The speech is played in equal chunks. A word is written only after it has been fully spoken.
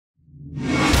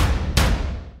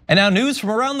And now news from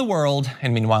around the world,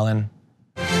 and meanwhile in.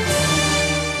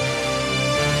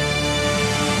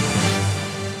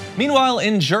 Meanwhile,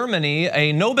 in Germany,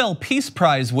 a Nobel Peace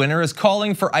Prize winner is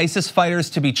calling for ISIS fighters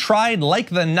to be tried like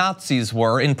the Nazis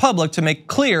were in public to make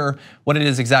clear what it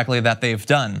is exactly that they've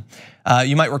done.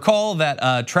 You might recall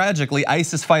that tragically,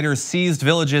 ISIS fighters seized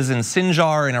villages in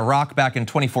Sinjar in Iraq back in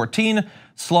 2014,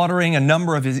 slaughtering a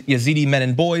number of Yazidi men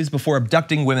and boys before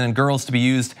abducting women and girls to be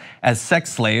used as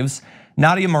sex slaves.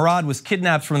 Nadia Murad was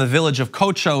kidnapped from the village of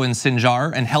Kocho in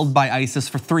Sinjar and held by ISIS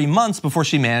for 3 months before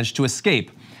she managed to escape.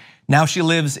 Now she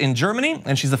lives in Germany,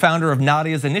 and she's the founder of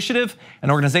Nadia's Initiative, an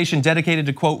organization dedicated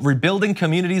to, quote, rebuilding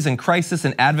communities in crisis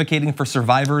and advocating for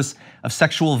survivors of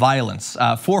sexual violence.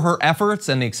 For her efforts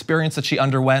and the experience that she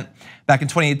underwent, back in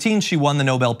 2018, she won the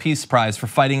Nobel Peace Prize for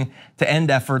fighting to end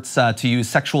efforts to use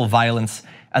sexual violence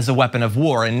as a weapon of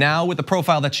war. And now with the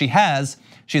profile that she has,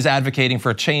 she's advocating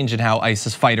for a change in how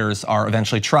ISIS fighters are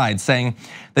eventually tried, saying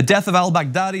the death of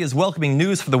al-Baghdadi is welcoming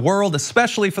news for the world,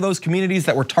 especially for those communities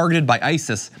that were targeted by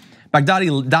ISIS.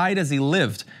 Baghdadi died as he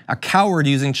lived, a coward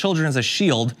using children as a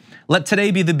shield. Let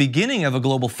today be the beginning of a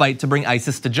global fight to bring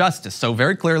ISIS to justice. So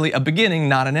very clearly a beginning,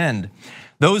 not an end.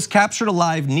 Those captured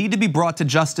alive need to be brought to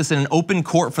justice in an open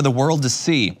court for the world to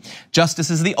see. Justice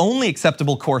is the only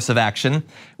acceptable course of action.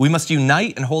 We must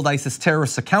unite and hold ISIS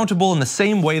terrorists accountable in the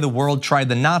same way the world tried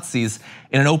the Nazis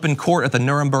in an open court at the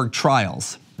Nuremberg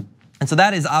trials. And so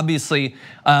that is obviously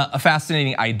a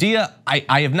fascinating idea.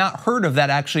 I have not heard of that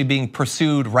actually being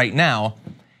pursued right now,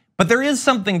 but there is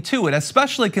something to it,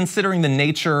 especially considering the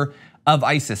nature of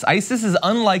ISIS. ISIS is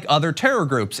unlike other terror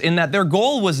groups in that their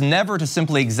goal was never to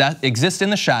simply exist in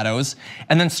the shadows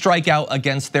and then strike out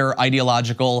against their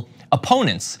ideological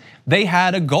opponents. They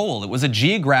had a goal. It was a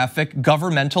geographic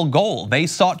governmental goal. They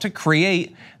sought to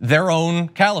create their own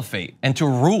caliphate and to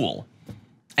rule.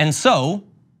 And so,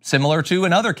 similar to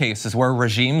in other cases where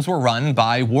regimes were run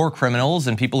by war criminals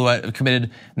and people who had committed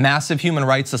massive human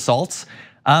rights assaults,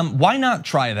 why not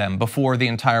try them before the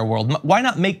entire world? Why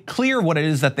not make clear what it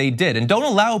is that they did? And don't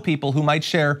allow people who might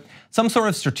share some sort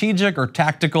of strategic or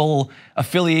tactical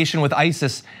affiliation with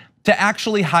ISIS to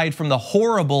actually hide from the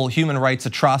horrible human rights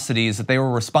atrocities that they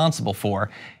were responsible for.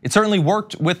 It certainly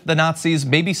worked with the Nazis.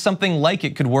 Maybe something like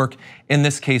it could work in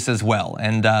this case as well.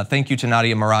 And thank you to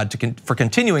Nadia Murad for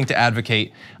continuing to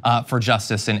advocate for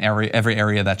justice in every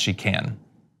area that she can.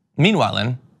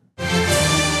 Meanwhile,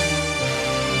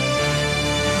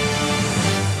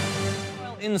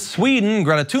 in Sweden,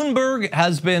 Greta Thunberg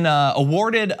has been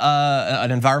awarded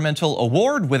an environmental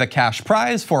award with a cash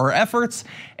prize for her efforts.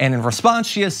 And in response,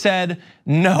 she has said,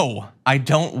 no, I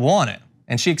don't want it.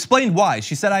 And she explained why.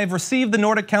 She said, I have received the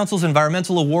Nordic Council's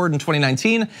Environmental Award in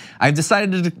 2019. I've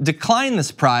decided to decline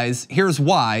this prize. Here's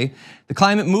why. The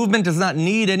climate movement does not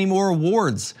need any more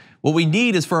awards. What we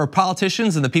need is for our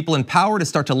politicians and the people in power to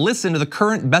start to listen to the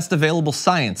current best available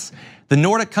science. The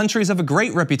Nordic countries have a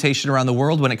great reputation around the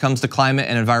world when it comes to climate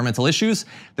and environmental issues.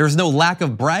 There's no lack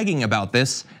of bragging about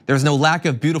this. There's no lack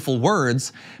of beautiful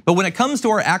words. But when it comes to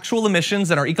our actual emissions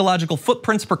and our ecological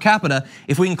footprints per capita,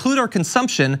 if we include our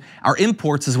consumption, our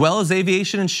imports, as well as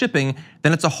aviation and shipping,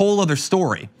 then it's a whole other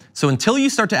story. So until you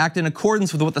start to act in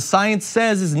accordance with what the science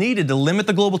says is needed to limit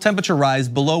the global temperature rise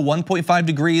below 1.5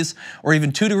 degrees or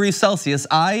even 2 degrees Celsius,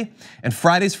 I, and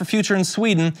Fridays for Future in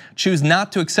Sweden, choose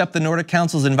not to accept the Nordic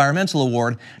Council's Environmental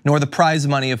Award, nor the prize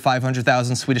money of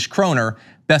 500,000 Swedish kroner.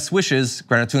 Best wishes,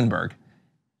 Greta Thunberg.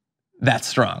 That's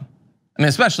strong. I mean,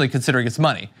 especially considering it's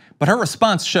money. But her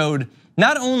response showed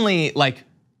not only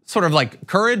sort of like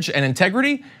courage and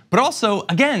integrity, but also,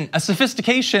 again, a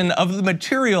sophistication of the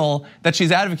material that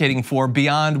she's advocating for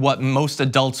beyond what most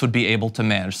adults would be able to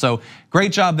manage. So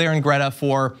great job there in Greta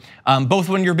for both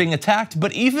when you're being attacked,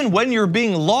 but even when you're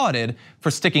being lauded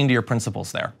for sticking to your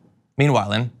principles there.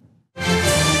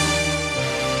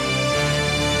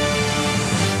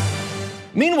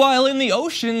 Meanwhile, in the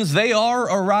oceans, they are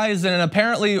arising and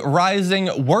apparently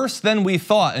rising worse than we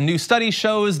thought. A new study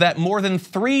shows that more than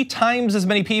 3 times as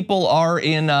many people are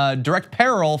in direct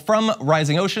peril from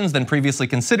rising oceans than previously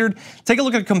considered. Take a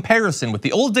look at a comparison with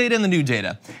the old data and the new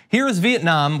data. Here is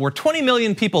Vietnam, where 20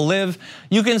 million people live.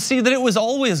 You can see that it was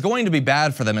always going to be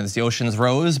bad for them as the oceans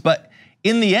rose, but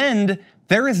in the end,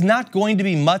 there is not going to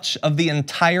be much of the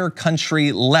entire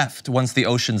country left once the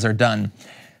oceans are done.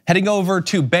 Heading over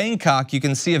to Bangkok, you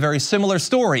can see a very similar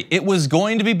story. It was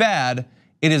going to be bad.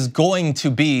 It is going to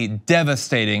be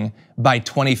devastating by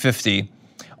 2050.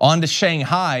 On to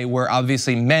Shanghai, where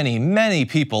obviously many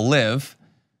people live.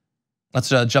 Let's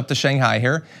jump to Shanghai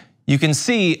here. You can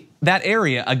see that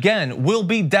area, again, will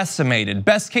be decimated.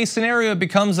 Best case scenario, it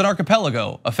becomes an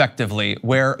archipelago, effectively,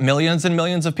 where millions and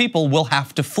millions of people will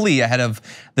have to flee ahead of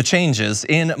the changes.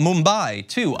 In Mumbai,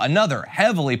 too, another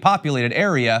heavily populated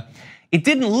area, it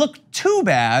didn't look too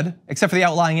bad, except for the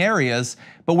outlying areas,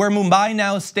 but where Mumbai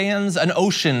now stands, an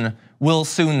ocean will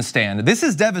soon stand. This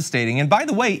is devastating, and by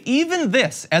the way, even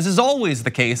this, as is always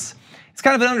the case, it's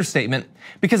kind of an understatement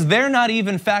because they're not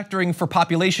even factoring for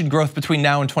population growth between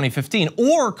now and 2015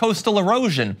 or coastal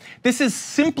erosion. This is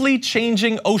simply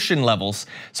changing ocean levels.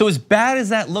 So as bad as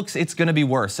that looks, it's gonna be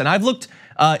worse. And I've looked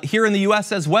here in the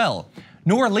US as well.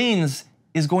 New Orleans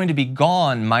is going to be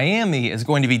gone. Miami is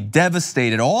going to be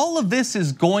devastated. All of this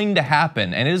is going to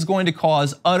happen and it is going to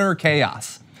cause utter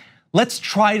chaos. Let's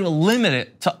try to limit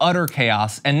it to utter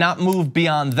chaos and not move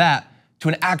beyond that to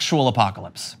an actual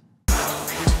apocalypse.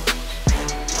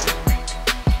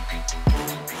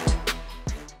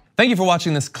 Thank you for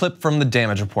watching this clip from the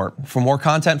Damage Report. For more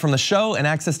content from the show and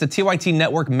access to TYT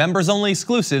Network members-only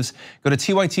exclusives, go to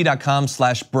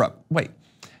tyt.com/Brooke. Wait,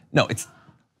 no, it's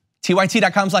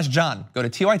tyt.com/John. Go to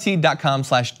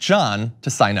tyt.com/John to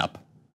sign up.